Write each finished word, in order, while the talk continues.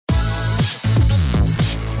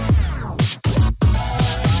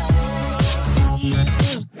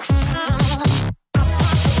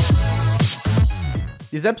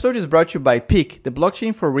This episode is brought to you by Peak, the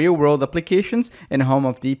blockchain for real-world applications and home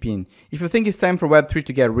of DePIN. If you think it's time for Web3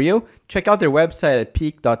 to get real, check out their website at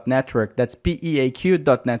peak.network. That's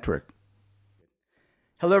peaq.network.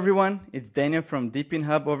 Hello everyone, it's Daniel from DePIN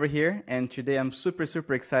Hub over here, and today I'm super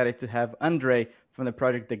excited to have Andre from the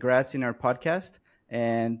project The Grass in our podcast.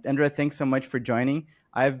 And Andre, thanks so much for joining.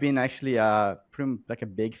 I've been actually pretty like a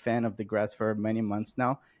big fan of The Grass for many months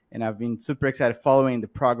now, and I've been super excited following the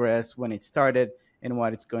progress when it started and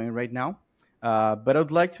what it's going right now. But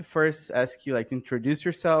I'd like to first ask you, to introduce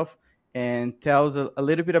yourself and tell us a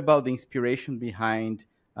little bit about the inspiration behind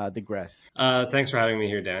The Grass. Thanks for having me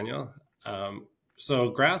here, Daniel.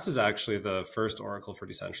 So Grass is actually the first oracle for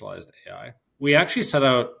decentralized AI. We actually set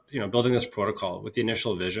out, building this protocol with the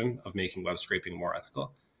initial vision of making web scraping more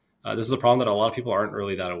ethical. This is a problem that a lot of people aren't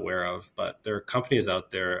really that aware of, but there are companies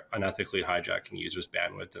out there unethically hijacking users'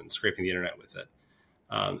 bandwidth and scraping the internet with it.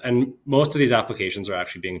 And most of these applications are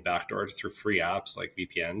actually being backdoored through free apps like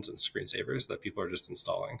VPNs and screensavers that people are just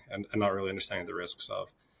installing and not really understanding the risks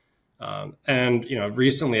of.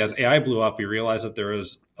 Recently, as AI blew up, we realized that there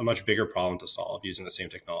was a much bigger problem to solve using the same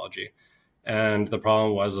technology. And the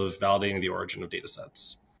problem was of validating the origin of data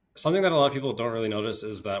sets. Something that a lot of people don't really notice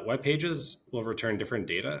is that web pages will return different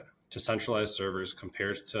data to centralized servers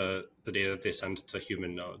compared to the data that they send to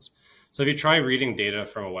human nodes. So if you try reading data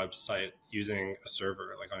from a website using a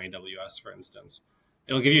server, like on AWS, for instance,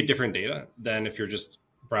 it'll give you different data than if you're just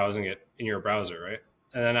browsing it in your browser, right?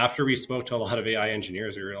 And then after we spoke to a lot of AI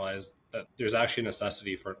engineers, we realized that there's actually a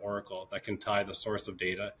necessity for an oracle that can tie the source of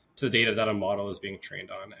data to the data that a model is being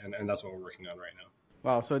trained on. And that's what we're working on right now.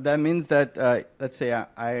 Wow. So that means that, let's say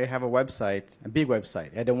I have a website, a big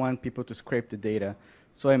website. I don't want people to scrape the data.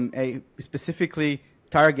 So I specifically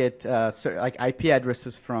target like IP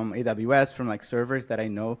addresses from AWS, from like servers that I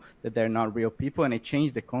know that they're not real people, and I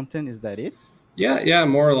change the content. Is that it? Yeah,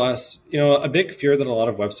 more or less. A big fear that a lot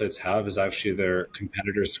of websites have is actually their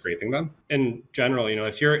competitors scraping them. In general,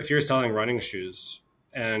 if you're selling running shoes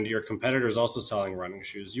and your competitor is also selling running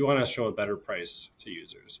shoes, you want to show a better price to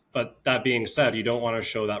users. But that being said, you don't want to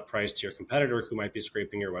show that price to your competitor who might be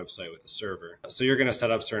scraping your website with a server. So you're going to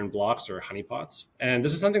set up certain blocks or honeypots. And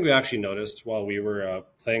this is something we actually noticed while we were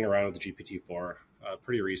playing around with the GPT-4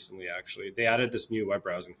 pretty recently, actually. They added this new web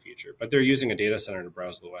browsing feature, but they're using a data center to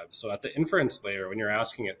browse the web. So at the inference layer, when you're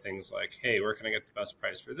asking it things like, hey, where can I get the best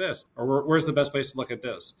price for this? Or where's the best place to look at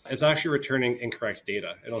this? It's actually returning incorrect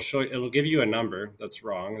data. It'll give you a number that's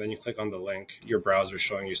wrong. Then you click on the link, your browser is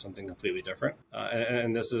showing you something completely different.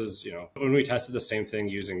 And this is, when we tested the same thing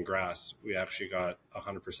using Grass, we actually got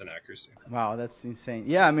 100% accuracy. Wow, that's insane.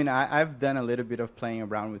 Yeah, I've done a little bit of playing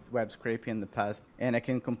around with web scraping in the past, and I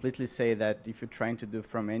can completely say that if you're trying to do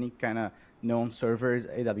from any kind of known servers,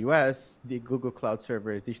 AWS, the Google Cloud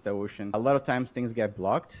servers, DigitalOcean, a lot of times things get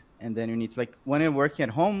blocked, and then you need to, when you're working at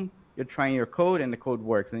home, you're trying your code and the code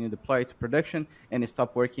works, and then you deploy it to production and it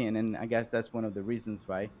stops working, and then I guess that's one of the reasons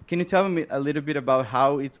why. Can you tell me a little bit about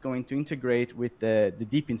how it's going to integrate with the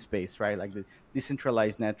DePIN space, right? Like the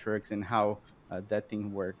decentralized networks and how that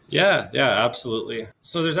thing works? Yeah, absolutely.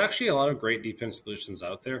 So there's actually a lot of great DePIN solutions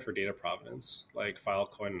out there for data provenance, like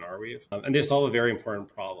Filecoin and Arweave, and they solve a very important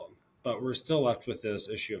problem. But we're still left with this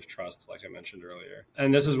issue of trust, like I mentioned earlier.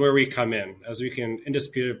 And this is where we come in, as we can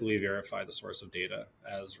indisputably verify the source of data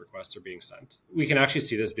as requests are being sent. We can actually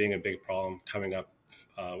see this being a big problem coming up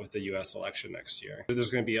with the US election next year.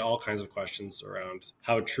 There's going to be all kinds of questions around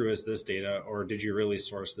how true is this data, or did you really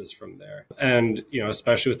source this from there? And,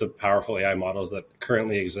 especially with the powerful AI models that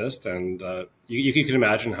currently exist, and you can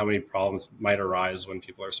imagine how many problems might arise when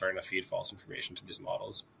people are starting to feed false information to these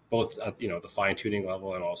models, both at the fine-tuning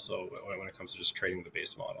level and also when it comes to just training the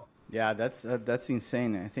base model. Yeah, that's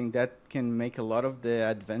insane. I think that can make a lot of the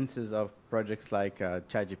advances of projects like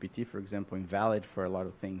ChatGPT, for example, invalid for a lot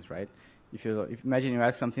of things, right? If imagine you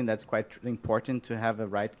ask something that's quite important to have a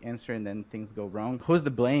right answer and then things go wrong, who's the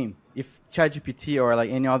blame? If ChatGPT or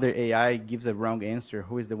any other AI gives a wrong answer,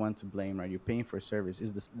 who is the one to blame, right? You're paying for a service.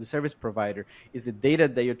 Is the service provider? Is the data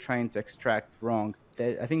that you're trying to extract wrong?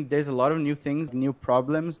 I think there's a lot of new things, new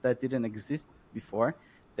problems that didn't exist before.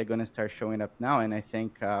 They're going to start showing up now. And I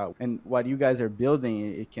think, and what you guys are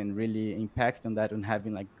building, it can really impact on that and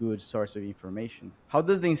having good source of information. How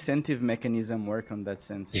does the incentive mechanism work on that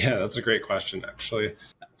sense? Yeah, that's a great question, actually.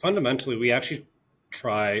 Fundamentally, we actually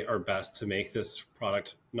try our best to make this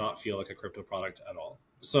product not feel like a crypto product at all.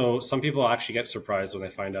 So some people actually get surprised when they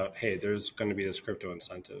find out, hey, there's going to be this crypto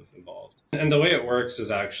incentive involved. And the way it works is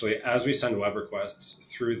actually, as we send web requests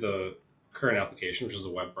through the current application, which is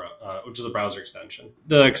a browser extension.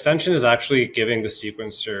 The extension is actually giving the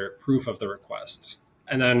sequencer proof of the request.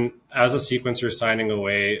 And then as a sequencer signing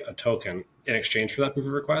away a token in exchange for that proof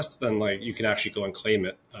of request, then like you can actually go and claim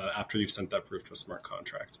it after you've sent that proof to a smart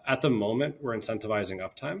contract. At the moment, we're incentivizing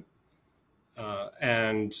uptime.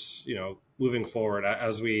 And, moving forward,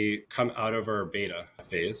 as we come out of our beta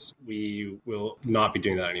phase, we will not be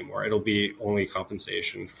doing that anymore. It'll be only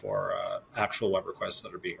compensation for actual web requests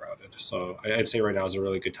that are being routed. So I'd say right now is a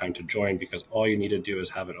really good time to join, because all you need to do is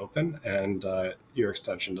have it open, and your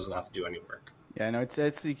extension doesn't have to do any work. Yeah, no,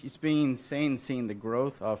 it's been insane seeing the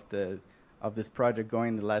growth of this project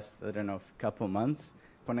going the last, I don't know, couple months,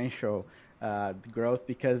 exponential growth,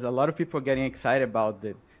 because a lot of people are getting excited about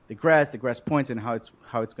the grass points and how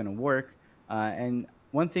it's going to work. And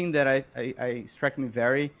one thing that I struck me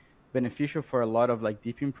very beneficial for a lot of like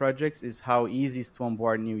DePIN projects is how easy it is to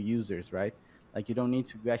onboard new users, right? Like you don't need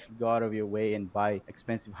to actually go out of your way and buy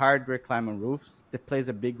expensive hardware, climb on roofs. That plays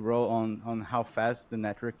a big role on how fast the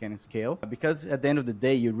network can scale. Because at the end of the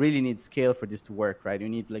day, you really need scale for this to work, right? You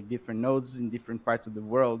need like different nodes in different parts of the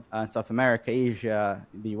world, South America, Asia,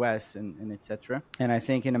 the US, and etc. And I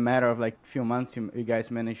think in a matter of like a few months, you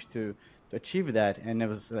guys managed to achieve that, and it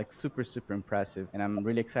was like super impressive, and I'm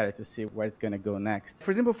really excited to see where it's going to go next. For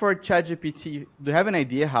example, for ChatGPT, do you have an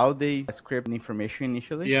idea how they scrape the information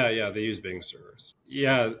initially? Yeah, they use Bing servers.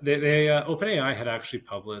 Yeah, OpenAI had actually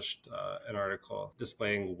published an article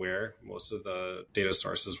displaying where most of the data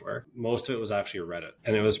sources were. Most of it was actually Reddit,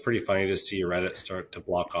 and it was pretty funny to see Reddit start to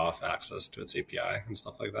block off access to its API and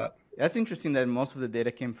stuff like that. That's interesting that most of the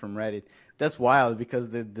data came from Reddit. That's wild, because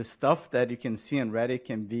the stuff that you can see on Reddit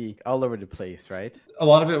can be all over the place, right? A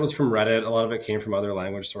lot of it was from Reddit. A lot of it came from other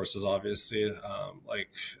language sources, obviously, like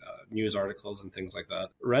news articles and things like that.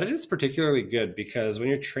 Reddit is particularly good because when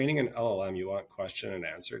you're training an LLM, you want question and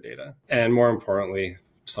answer data. And more importantly,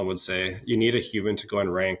 some would say, you need a human to go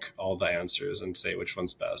and rank all the answers and say which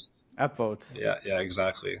one's best. Upvotes. Yeah,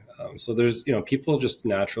 exactly. So there's, people just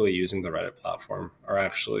naturally using the Reddit platform are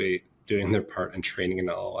actually doing their part in training an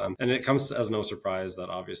LLM. And it comes as no surprise that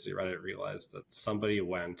obviously Reddit realized that somebody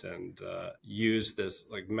went and used this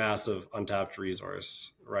like massive untapped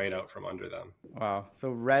resource right out from under them. Wow. So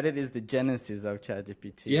Reddit is the genesis of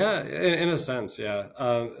ChatGPT. Yeah, in a sense, yeah.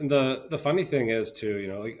 The funny thing is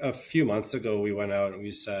too, like a few months ago, we went out and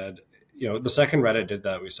we said, the second Reddit did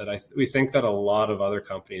that, we said, we think that a lot of other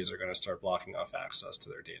companies are going to start blocking off access to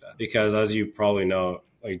their data, because as you probably know,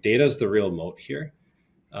 like data is the real moat here.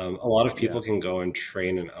 A lot of people can go and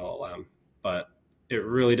train an LLM, but it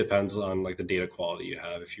really depends on like the data quality you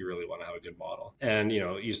have if you really want to have a good model. And,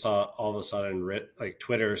 you saw all of a sudden like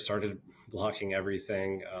Twitter started blocking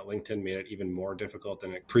everything. LinkedIn made it even more difficult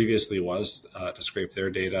than it previously was to scrape their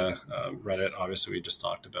data. Reddit, obviously, we just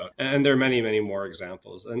talked about. And there are many, many more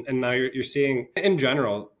examples. And now you're seeing, in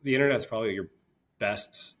general, the internet's probably your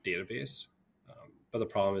best database. But the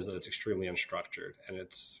problem is that it's extremely unstructured and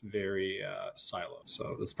it's very siloed.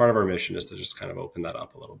 So that's part of our mission, is to just kind of open that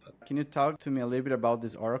up a little bit. Can you talk to me a little bit about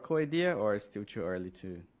this Oracle idea, or it's still too early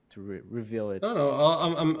to reveal it? No,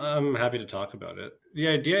 I'm happy to talk about it. The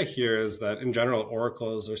idea here is that in general,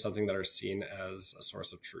 oracles are something that are seen as a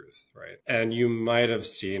source of truth, right? And you might have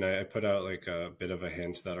seen, I put out like a bit of a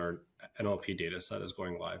hint that our NLP data set is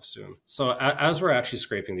going live soon. So as we're actually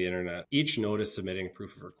scraping the internet, each node is submitting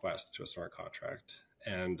proof of request to a smart contract.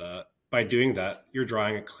 And by doing that, you're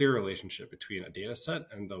drawing a clear relationship between a data set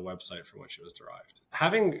and the website from which it was derived.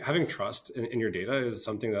 Having trust in your data is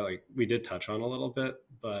something that like we did touch on a little bit,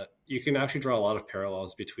 but you can actually draw a lot of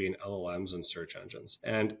parallels between LLMs and search engines.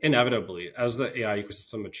 And inevitably, as the AI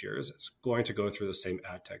ecosystem matures, it's going to go through the same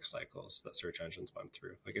ad tech cycles that search engines went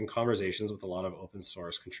through. Like in conversations with a lot of open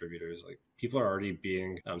source contributors, like people are already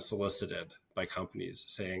being solicited by companies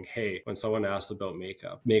saying, hey, when someone asks about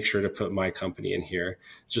makeup, make sure to put my company in here.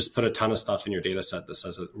 Just put a ton of stuff in your data set that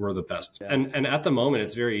says that we're the best. Yeah. And at the moment,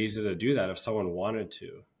 it's very easy to do that if someone wanted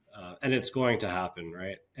to. And it's going to happen,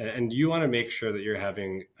 right? And you want to make sure that you're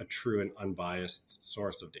having a true and unbiased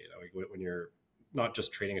source of data, like when you're not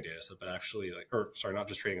just training a data set, but actually not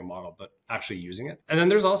just training a model, but actually using it. And then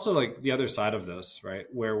there's also like the other side of this, right?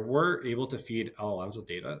 Where we're able to feed LLMs with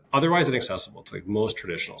data, otherwise inaccessible to like most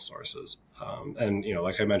traditional sources. And,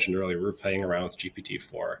 like I mentioned earlier, we're playing around with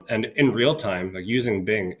GPT-4, and in real time, like using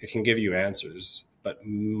Bing, it can give you answers, but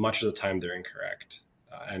much of the time they're incorrect.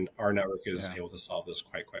 And our network is able to solve this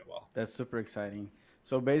quite well. That's super exciting.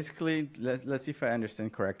 So basically, let's see if I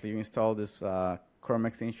understand correctly. You install this Chrome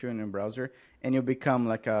extension in your browser, and you become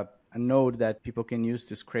like a node that people can use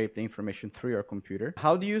to scrape the information through your computer.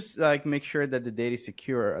 How do you make sure that the data is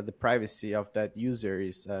secure, or the privacy of that user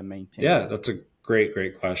is maintained? Yeah, that's a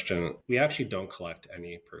Great question. We actually don't collect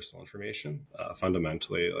any personal information.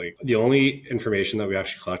 Fundamentally, like the only information that we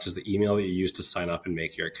actually collect is the email that you use to sign up and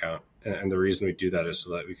make your account. And the reason we do that is so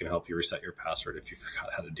that we can help you reset your password if you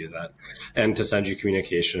forgot how to do that, and to send you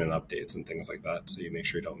communication and updates and things like that, so you make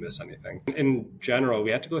sure you don't miss anything. In general, we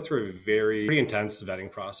had to go through a pretty intense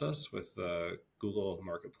vetting process with the Google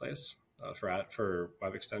Marketplace. For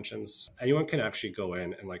web extensions, anyone can actually go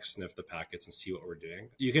in and like sniff the packets and see what we're doing.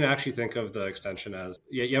 You can actually think of the extension as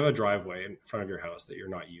you have a driveway in front of your house that you're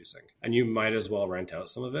not using, and you might as well rent out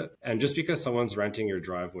some of it. And just because someone's renting your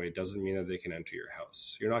driveway doesn't mean that they can enter your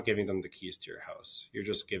house. You're not giving them the keys to your house. You're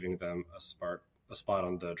just giving them a spot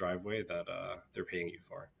on the driveway that they're paying you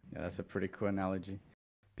for. Yeah, that's a pretty cool analogy.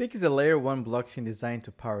 Peak is a layer 1 blockchain designed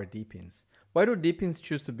to power DePINs. Why do DePINs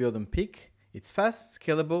choose to build on Peak? It's fast,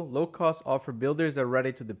 scalable, low cost, offer builders are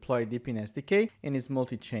ready to deploy DePIN SDK, and is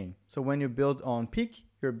multi-chain. So when you build on Peak,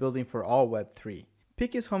 you're building for all Web3.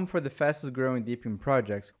 Peak is home for the fastest growing DePIN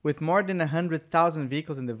projects, with more than 100,000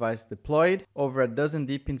 vehicles and devices deployed, over a dozen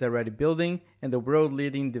DePINs already building, and the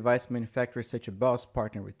world-leading device manufacturers such as Boss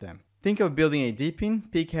partner with them. Think of building a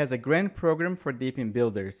DePIN? Peak has a grant program for DePIN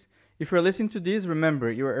builders. If you're listening to this,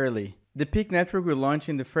 remember, you're early. The Peak network will launch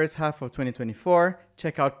in the first half of 2024.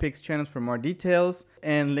 Check out Peak's channels for more details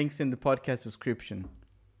and links in the podcast description.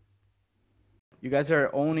 You guys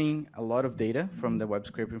are owning a lot of data from the web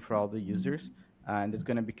scraping for all the users. And it's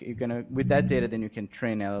with that data, then you can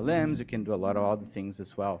train LLMs, you can do a lot of other things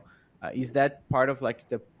as well. Is that part of like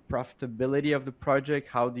the profitability of the project?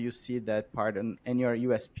 How do you see that part and your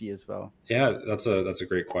USP as well? Yeah, that's a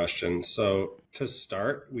great question. So to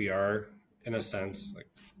start, we are in a sense like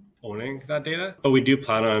owning that data, but we do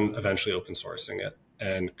plan on eventually open sourcing it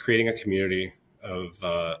and creating a community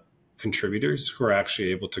of contributors who are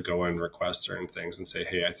actually able to go and request certain things and say,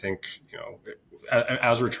 hey, I think,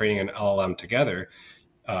 as we're training an LLM together,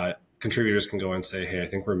 contributors can go and say, hey, I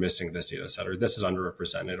think we're missing this data set, or this is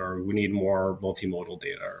underrepresented, or we need more multimodal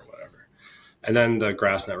data or whatever. And then the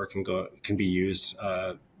Grass network can be used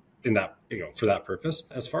in that, for that purpose.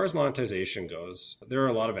 As far as monetization goes, there are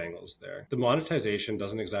a lot of angles there. The monetization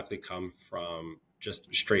doesn't exactly come from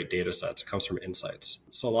just straight data sets. It comes from insights.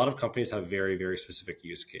 So a lot of companies have very, very specific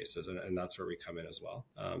use cases, and that's where we come in as well.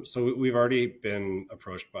 So we've already been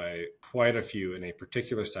approached by quite a few in a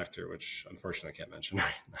particular sector, which unfortunately I can't mention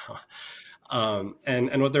right now.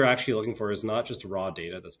 And what they're actually looking for is not just raw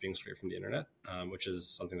data that's being scraped from the internet, which is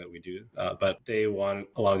something that we do, but they want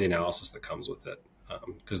a lot of the analysis that comes with it.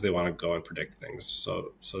 Because they want to go and predict things.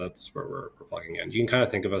 So that's where we're plugging in. You can kind of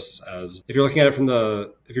think of us as, if you're looking at it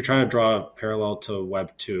if you're trying to draw a parallel to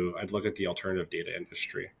Web 2, I'd look at the alternative data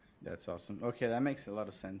industry. That's awesome. Okay, that makes a lot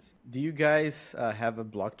of sense. Do you guys have a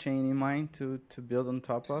blockchain in mind to build on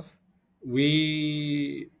top of?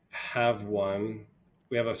 We have one.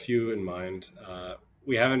 We have a few in mind.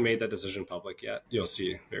 We haven't made that decision public yet. You'll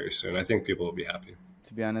see very soon. I think people will be happy.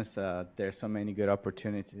 To be honest, there's so many good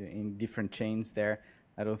opportunities in different chains there.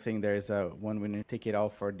 I don't think there's one winner to take it all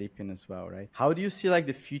for DePIN as well, right? How do you see like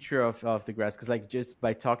the future of the Grass? Because like just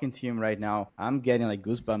by talking to him right now, I'm getting like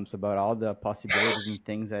goosebumps about all the possibilities and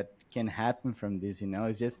things that can happen from this,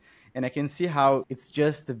 It's just, and I can see how it's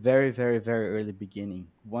just the very, very, very early beginning.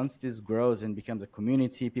 Once this grows and becomes a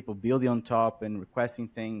community, people building on top and requesting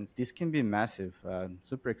things, this can be massive.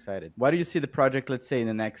 Super excited. Why do you see the project, let's say in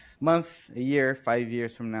the next month, a year, 5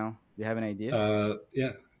 years from now? Do you have an idea?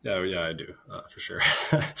 Yeah, I do, for sure.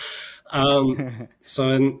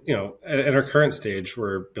 So at our current stage,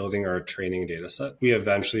 we're building our training data set. We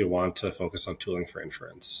eventually want to focus on tooling for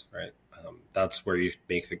inference, right? That's where you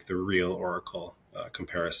make the real Oracle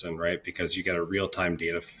comparison, right? Because you get a real-time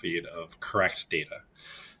data feed of correct data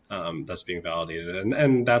that's being validated.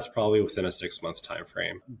 And that's probably within a 6-month time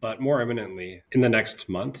frame. But more imminently, in the next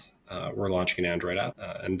month, we're launching an Android app,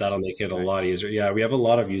 and that'll make it a lot easier. Yeah, we have a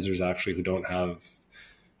lot of users actually who don't have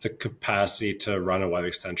the capacity to run a web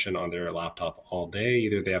extension on their laptop all day.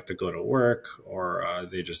 Either they have to go to work, or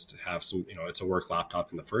they just have some, it's a work laptop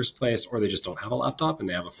in the first place, or they just don't have a laptop and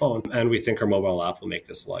they have a phone. And we think our mobile app will make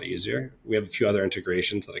this a lot easier. We have a few other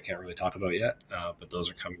integrations that I can't really talk about yet, but those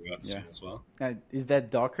are coming out soon as well. Is that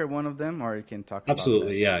Docker one of them, or you can talk about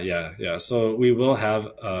Absolutely, yeah. So we will have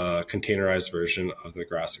a containerized version of the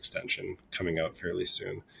Grass extension coming out fairly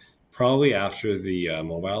soon, probably after the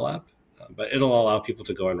mobile app. But it'll allow people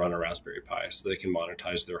to go and run a Raspberry Pi so they can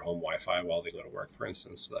monetize their home Wi-Fi while they go to work, for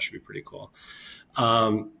instance. So that should be pretty cool.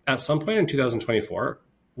 At some point in 2024,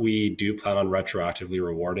 we do plan on retroactively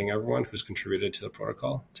rewarding everyone who's contributed to the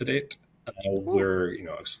protocol to date. Cool. We're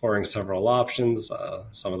exploring several options.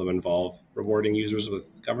 Some of them involve rewarding users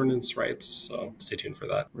with governance rights. So stay tuned for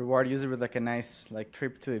that. Reward user with like a nice like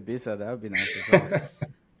trip to Ibiza. That would be nice as well.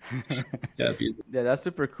 Yeah, Yeah, that's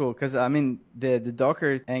super cool. Because I mean, the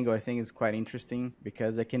Docker angle I think is quite interesting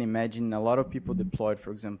because I can imagine a lot of people deployed,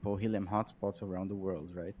 for example, Helium hotspots around the world,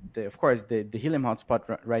 right? Of course, the Helium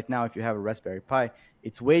hotspot right now, if you have a Raspberry Pi,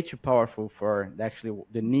 it's way too powerful for actually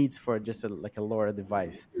the needs for just like a LoRa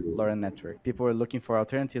device, LoRa network. People are looking for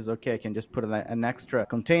alternatives. Okay, I can just put an extra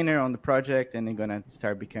container on the project, and they're gonna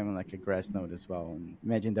start becoming like a grass node as well. And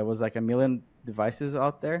imagine there was like a million devices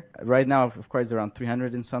out there right now. Of course, around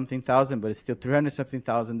 300 and something thousand, but it's still 300 something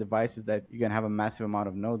thousand devices that you're gonna have a massive amount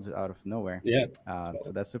of nodes out of nowhere. yeah.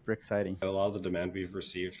 So that's super exciting. A lot of the demand we've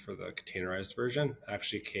received for the containerized version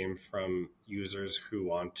actually came from users who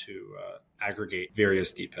want to aggregate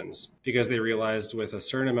various DePINs because they realized with a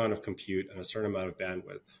certain amount of compute and a certain amount of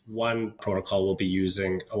bandwidth, one protocol will be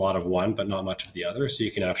using a lot of one, but not much of the other. So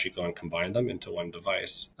you can actually go and combine them into one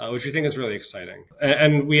device, which we think is really exciting.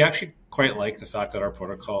 And we actually quite like the fact that our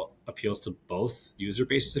protocol appeals to both user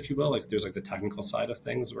bases, if you will. Like there's like the technical side of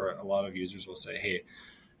things where a lot of users will say, hey,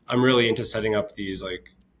 I'm really into setting up these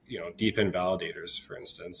DePIN validators, for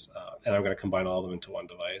instance, and I'm going to combine all of them into one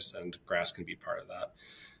device, and Grass can be part of that.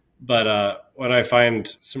 But what I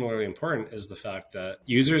find similarly important is the fact that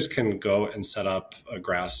users can go and set up a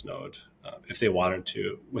Grass node if they wanted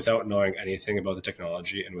to without knowing anything about the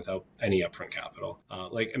technology and without any upfront capital.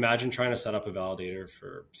 Like imagine trying to set up a validator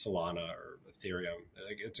for Solana or Ethereum.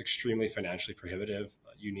 Like, it's extremely financially prohibitive.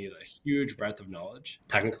 You need a huge breadth of knowledge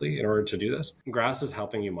technically in order to do this. Grass is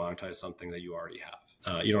helping you monetize something that you already have.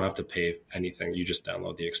 You don't have to pay anything. You just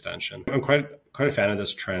download the extension. I'm quite a fan of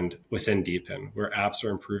this trend within DePIN, where apps are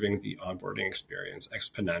improving the onboarding experience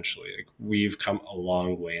exponentially. Like we've come a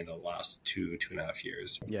long way in the last 2.5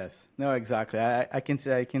 years. Yes, no, exactly. I can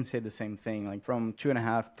say the same thing. Like from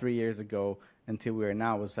 2.5, 3 years ago until we are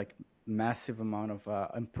now was like massive amount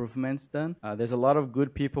of improvements done. There's a lot of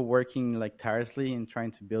good people working like tirelessly in trying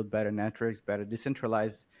to build better networks, better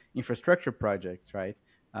decentralized infrastructure projects, right?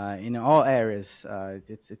 In all areas.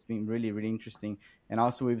 It's been really interesting. And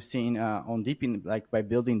also we've seen on DePIN, like by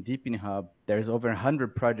building DePIN Hub, there's over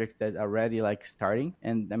 100 projects that are already like starting,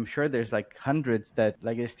 and I'm sure there's like hundreds that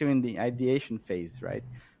like are still in the ideation phase, right?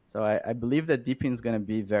 So I believe that DePIN is going to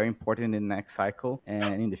be very important in the next cycle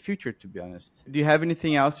and in the future, to be honest. Do you have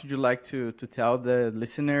anything else would you like to tell the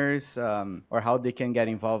listeners or how they can get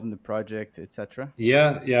involved in the project, etc.?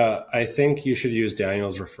 Yeah. I think you should use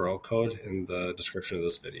Daniel's referral code in the description of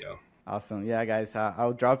this video. Awesome. Yeah, guys,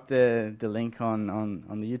 I'll drop the link on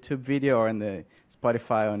the YouTube video or in the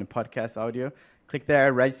Spotify on the podcast audio. Click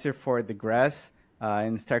there, register for the grass.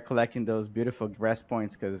 And start collecting those beautiful grass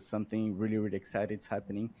points because something really exciting is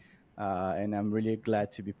happening. And I'm really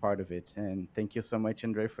glad to be part of it. And thank you so much,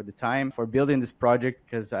 Andre, for the time, for building this project,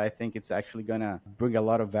 because I think it's actually going to bring a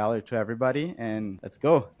lot of value to everybody. And let's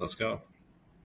go. Let's go.